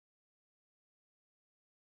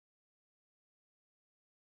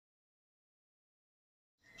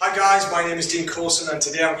Hi guys, my name is Dean Coulson and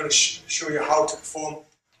today I'm going to show you how to perform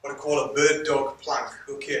what I call a bird dog plank.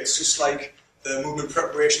 Okay, it's just like the movement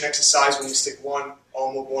preparation exercise when you stick one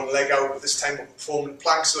arm up, one leg out, but this time we're performing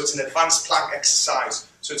plank, so it's an advanced plank exercise.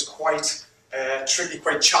 So it's quite tricky,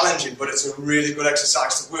 quite challenging, but it's a really good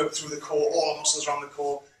exercise to work through the core, all the muscles around the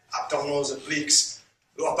core, abdominals, obliques,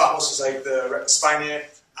 lower back muscles like the rectus spine here,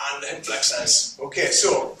 and the hip flexors. Okay,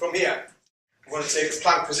 so from here, we're going to take a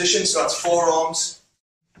plank position, so that's forearms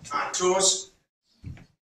and toes. And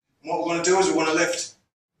what we're going to do is we're going to lift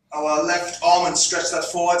our left arm and stretch that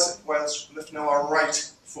forwards whilst lifting our right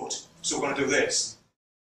foot. So we're going to do this.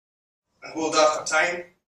 And hold that for time.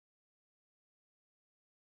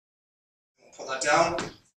 Put that down.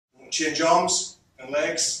 And change arms and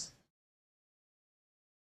legs.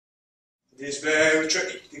 It is very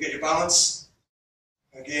tricky to get your balance.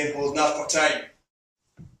 Again, holding that for time.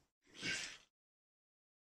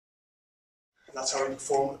 And that's how you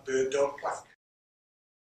perform a bird dog plank.